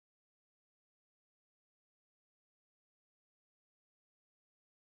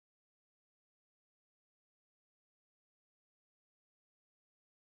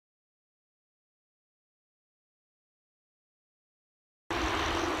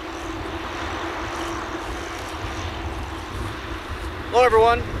Hello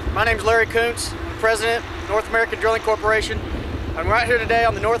everyone, my name is Larry Kuntz. I'm President of North American Drilling Corporation. I'm right here today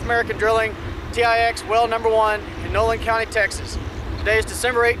on the North American Drilling TIX well number 1 in Nolan County, Texas. Today is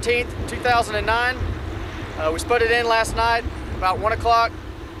December 18th, 2009. We spud it in last night about 1 o'clock,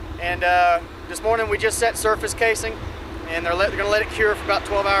 and this morning we just set surface casing, and they're going to let it cure for about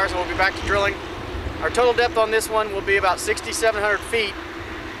 12 hours and we'll be back to drilling. Our total depth on this one will be about 6,700 feet,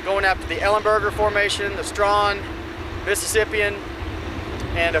 going after the Ellenberger Formation, the Strawn, Mississippian,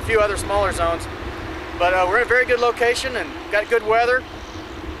 and a few other smaller zones. But we're in a very good location and got good weather.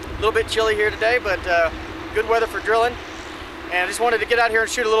 A little bit chilly here today, but good weather for drilling. And I just wanted to get out here and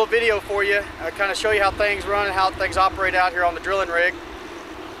shoot a little video for you, kind of show you how things run and how things operate out here on the drilling rig.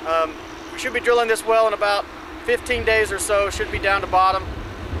 We should be drilling this well in about 15 days or so, should be down to bottom.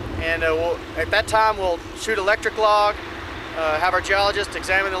 And at that time we'll shoot electric log, have our geologist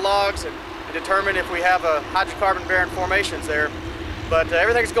examine the logs and determine if we have hydrocarbon bearing formations there. But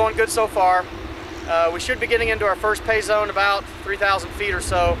everything's going good so far. We should be getting into our first pay zone about 3,000 feet or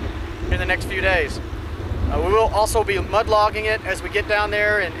so in the next few days. We will also be mud logging it as we get down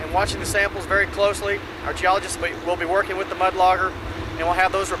there and watching the samples very closely. Our geologist will be working with the mud logger, and we'll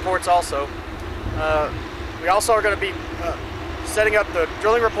have those reports also. We also are going to be setting up the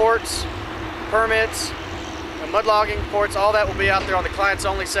drilling reports, permits, mud logging reports. All that will be out there on the clients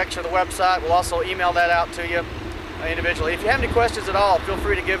only section of the website. We'll also email that out to you individually. If you have any questions at all, feel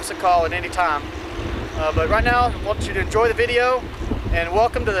free to give us a call at any time. But right now, I want you to enjoy the video, and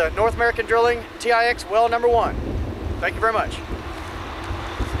welcome to the North American Drilling TIX well number 1. Thank you very much.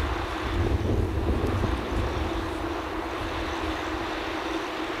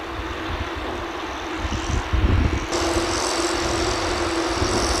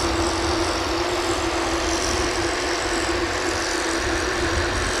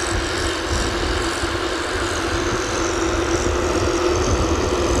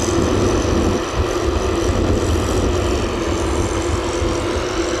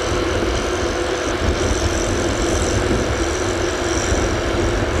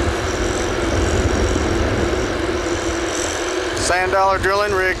 $100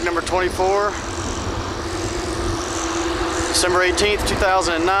 drilling rig number 24, December 18th,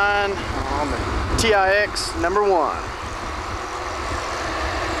 2009 on the TIX number 1.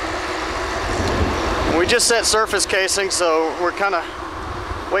 We just set surface casing, so we're kind of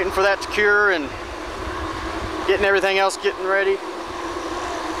waiting for that to cure and getting everything else ready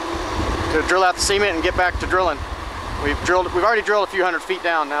to drill out the cement and get back to drilling. We've already drilled a few hundred feet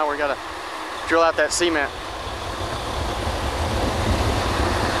down. Now we're gonna drill out that cement.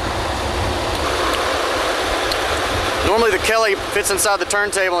 Normally the Kelly fits inside the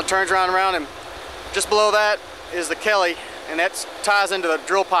turntable and turns around, and just below that is the Kelly, and that ties into the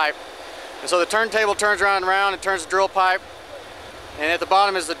drill pipe. And so the turntable turns around and turns the drill pipe, and at the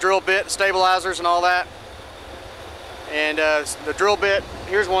bottom is the drill bit, stabilizers and all that. And the drill bit,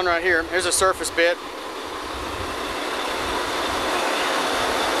 here's one right here, here's a surface bit.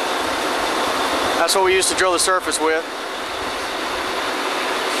 That's what we use to drill the surface with.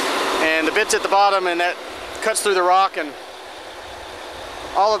 And the bit's at the bottom, and that cuts through the rock, and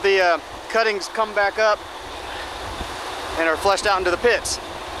all of the cuttings come back up and are flushed out into the pits.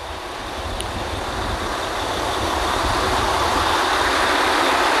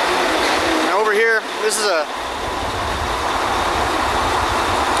 Now over here, this is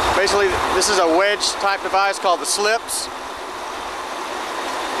a wedge type device called the slips,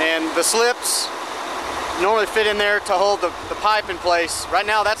 and the slips normally fit in there to hold the pipe in place. Right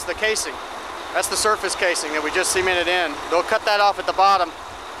now that's the casing. That's the surface casing that we just cemented in. They'll cut that off at the bottom,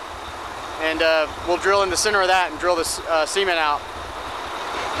 and we'll drill in the center of that and drill the cement out.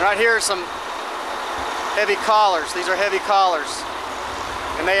 Right here are some heavy collars. These are heavy collars,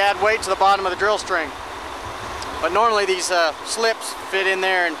 and they add weight to the bottom of the drill string. But normally these slips fit in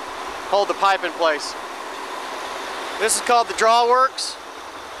there and hold the pipe in place. This is called the Drawworks,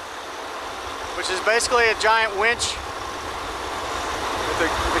 which is basically a giant winch with the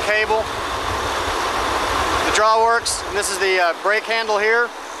cable. The Drawworks, and this is the brake handle here.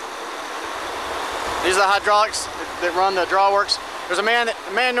 These are the hydraulics that run the Drawworks. There's a man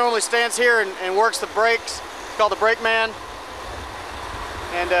normally stands here and works the brakes. It's called the brake man,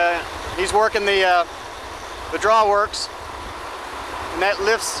 and he's working the Drawworks, and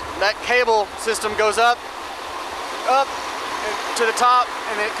that cable system goes up to the top,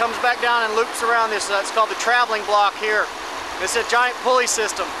 and then it comes back down and loops around this. It's called the traveling block here. It's a giant pulley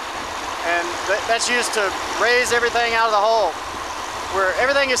system, and that's used to raise everything out of the hole. Where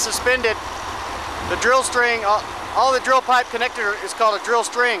everything is suspended, the drill string, all the drill pipe connector is called a drill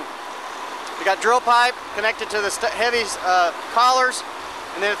string. We got drill pipe connected to the heavy collars,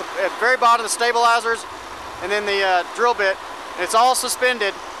 and then at the very bottom the stabilizers, and then the drill bit. And it's all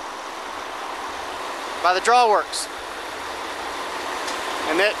suspended by the drawworks,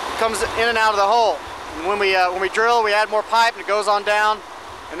 and that comes in and out of the hole. And when we drill, we add more pipe, and it goes on down.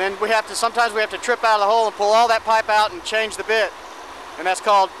 And then sometimes we have to trip out of the hole and pull all that pipe out and change the bit. And that's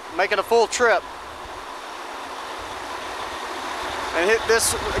called making a full trip. And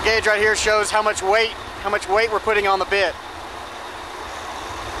this gauge right here shows how much weight we're putting on the bit.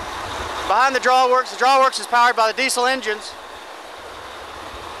 Behind the drawworks is powered by the diesel engines.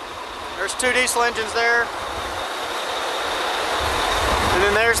 There's 2 diesel engines there. And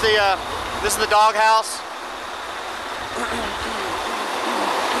then there's this is the doghouse.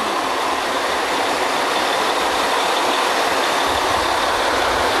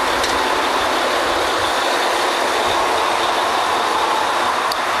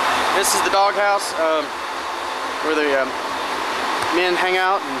 This is the doghouse where the men hang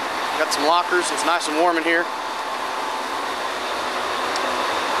out, and got some lockers. It's nice and warm in here.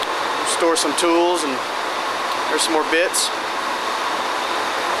 Store some tools, and there's some more bits.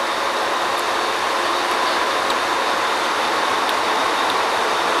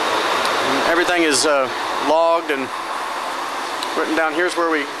 And everything is logged and written down. Here's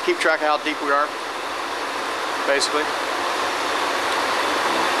where we keep track of how deep we are, basically.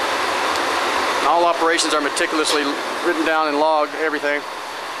 And all operations are meticulously written down and logged, everything.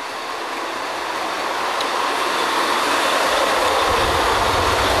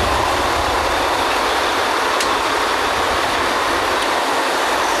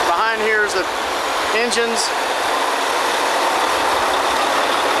 Behind here is the engines.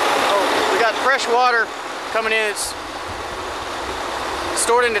 Oh, we got fresh water coming in. It's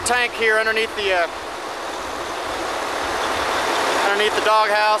stored in the tank here underneath the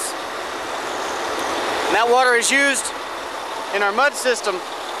doghouse. And that water is used in our mud system.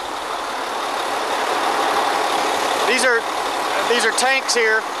 These are tanks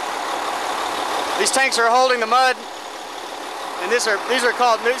here. These tanks are holding the mud, and these are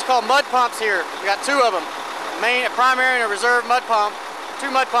called mud pumps here. We got 2 of them, a primary and a reserve mud pump, 2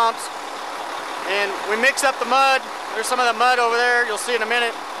 mud pumps, and we mix up the mud. There's some of the mud over there. You'll see in a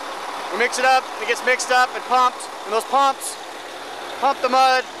minute. We mix it up. It gets mixed up and pumped, and those pumps pump the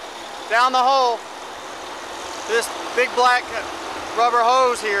mud down the hole. This big black rubber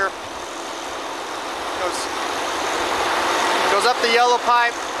hose here goes up the yellow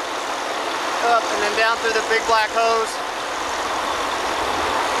pipe, up and then down through the big black hose,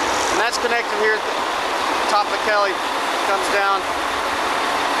 and that's connected here at the top of the Kelly. Comes down,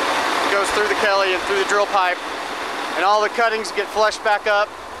 goes through the Kelly and through the drill pipe, and all the cuttings get flushed back up.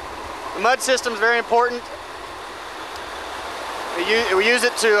 The mud system is very important. We use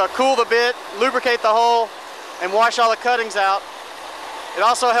it to cool the bit, lubricate the hole, and wash all the cuttings out. It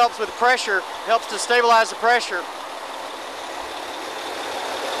also helps with pressure, helps to stabilize the pressure.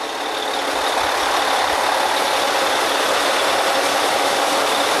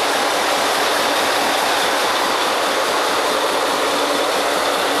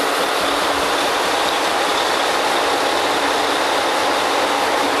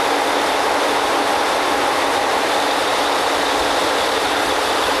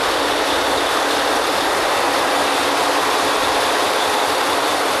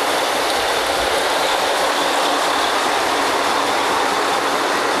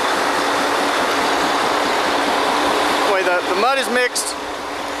 The mud is mixed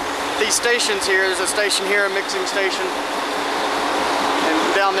at these stations here. There's a station here, a mixing station,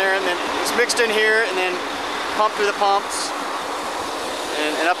 and down there, and then it's mixed in here and then pumped through the pumps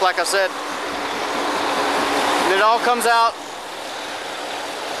and up, like I said. And it all comes out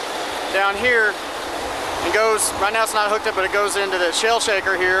down here and goes, right now it's not hooked up, but it goes into the shell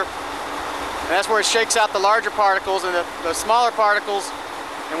shaker here, and that's where it shakes out the larger particles, and the smaller particles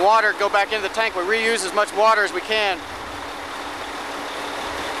and water go back into the tank. We reuse as much water as we can.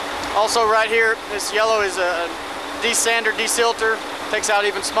 Also right here, this yellow is a desander, desilter, takes out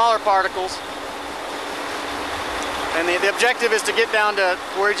even smaller particles. And the objective is to get down to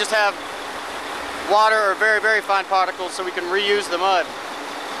where you just have water or very, very fine particles so we can reuse the mud.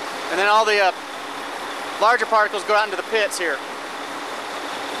 And then all the larger particles go out into the pits here.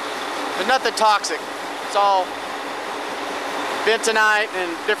 There's nothing toxic. It's all bentonite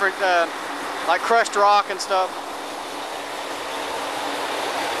and different, like crushed rock and stuff.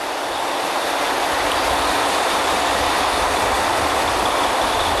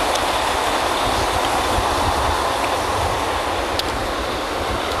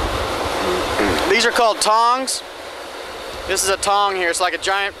 These are called tongs. This is a tong here. It's like a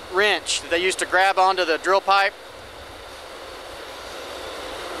giant wrench that they used to grab onto the drill pipe.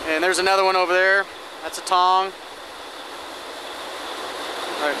 And there's another one over there. That's a tong.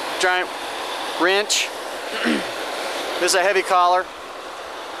 A giant wrench. This is a heavy collar.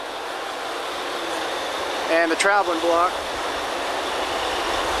 And the traveling block.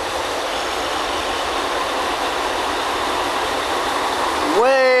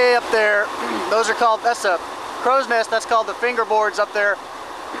 Way up there, those are called, that's a crow's nest, that's called the fingerboards up there.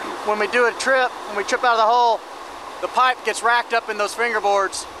 When we do a trip, when we trip out of the hole, the pipe gets racked up in those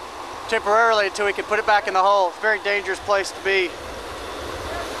fingerboards temporarily until we can put it back in the hole. It's a very dangerous place to be.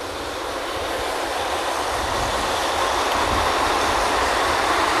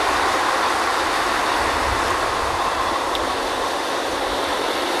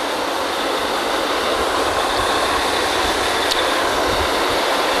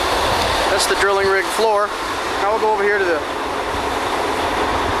 That's the drilling rig floor. Now we'll go over here to the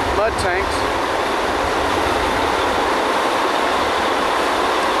mud tanks.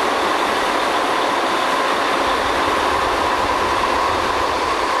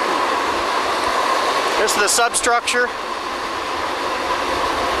 This is the substructure.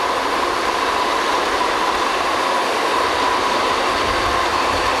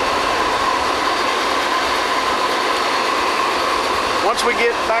 Once we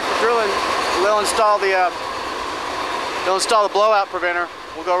get back to drilling, they'll install the blowout preventer.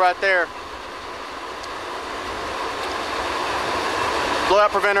 We'll go right there.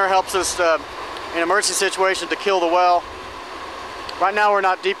 Blowout preventer helps us in emergency situation to kill the well. Right now we're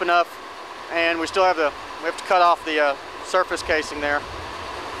not deep enough, and we have to cut off the surface casing there.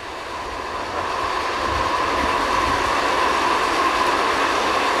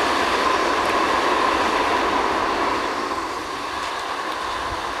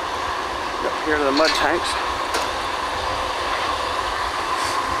 Here to the mud tanks.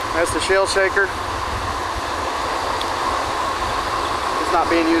 That's the shell shaker. It's not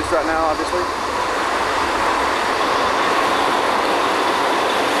being used right now, obviously.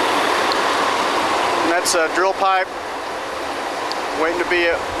 And that's a drill pipe waiting to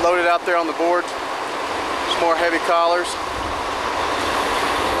be loaded out there on the board. Some more heavy collars.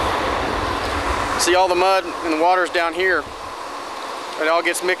 See all the mud and the water's down here. It all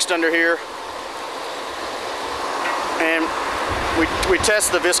gets mixed under here. And we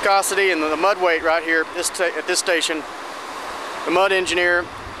test the viscosity and the mud weight right here at this station. The mud engineer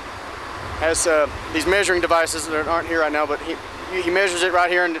has these measuring devices that aren't here right now, but he measures it right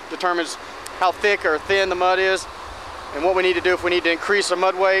here and determines how thick or thin the mud is and what we need to do if we need to increase the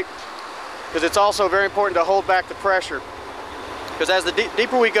mud weight, because it's also very important to hold back the pressure, because as the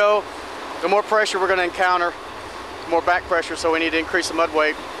deeper we go, the more pressure we're going to encounter, more back pressure, so we need to increase the mud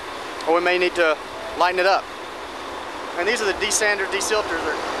weight, or we may need to lighten it up. And these are the desander, desilters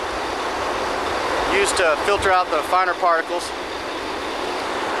that are used to filter out the finer particles.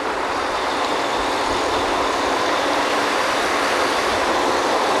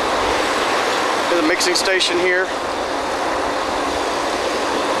 There's a mixing station here.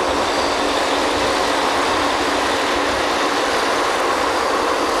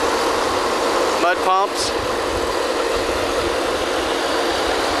 Mud pumps.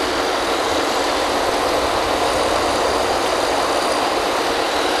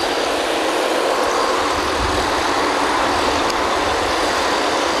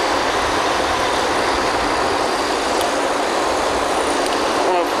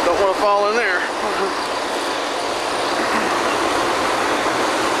 Fall in there. And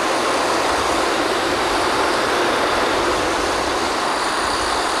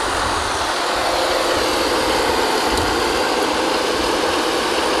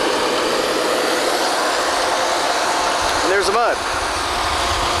there's the mud.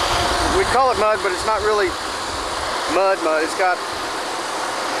 We call it mud, but it's not really mud. It's got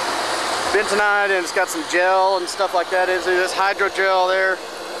bentonite and it's got some gel and stuff like that. There's this hydrogel there.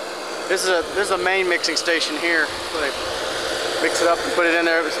 This is a main mixing station here, so they mix it up and put it in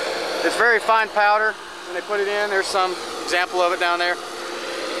there. It's very fine powder when they put it in. There's some example of it down there.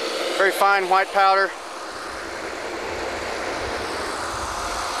 Very fine white powder.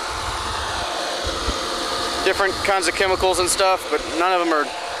 Different kinds of chemicals and stuff, but none of them are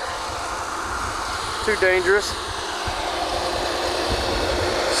too dangerous.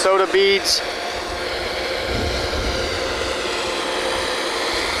 Soda beads.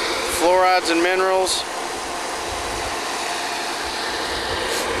 Fluorides and minerals.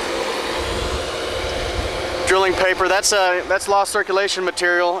 Drilling paper, that's lost circulation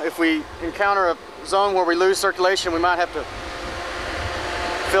material. If we encounter a zone where we lose circulation, we might have to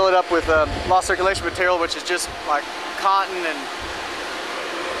fill it up with lost circulation material, which is just like cotton and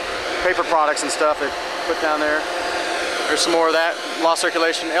paper products and stuff they put down there. There's some more of that, lost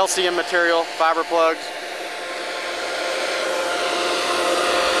circulation, LCM material, fiber plugs.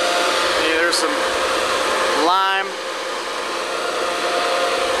 Yeah, there's some lime.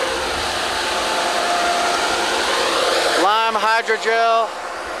 Lime, hydrogel,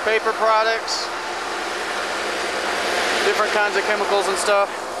 paper products, different kinds of chemicals and stuff.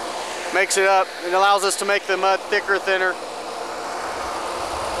 Makes it up. It allows us to make the mud thicker, thinner.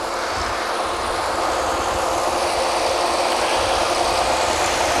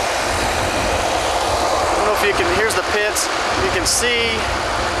 You can, here's the pits. You can see,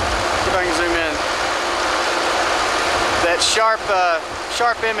 if I can zoom in, that sharp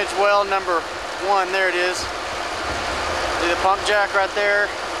image well number 1. There it is. See the pump jack right there.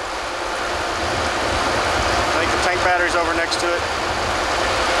 I think the tank battery's over next to it.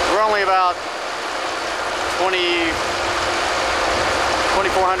 We're only about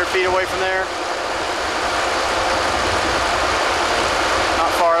 2,400 feet away from there.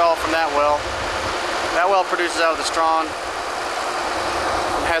 Not far at all from that well. That well produces out of the Strawn. It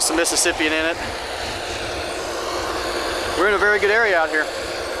has some Mississippian in it. We're in a very good area out here.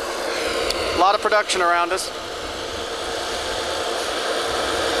 A lot of production around us.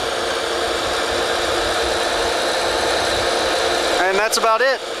 And that's about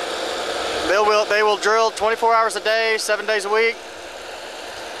it. They will drill 24 hours a day, 7 days a week.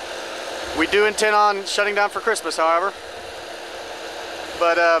 We do intend on shutting down for Christmas, however.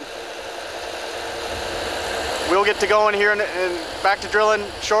 But we'll get to going here and back to drilling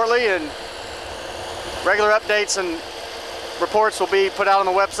shortly, and regular updates and reports will be put out on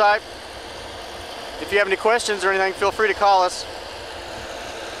the website. If you have any questions or anything, feel free to call us.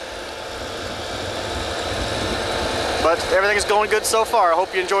 But everything is going good so far. I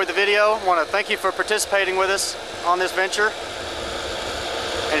hope you enjoyed the video. I want to thank you for participating with us on this venture.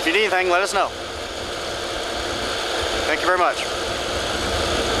 And if you need anything, let us know. Thank you very much.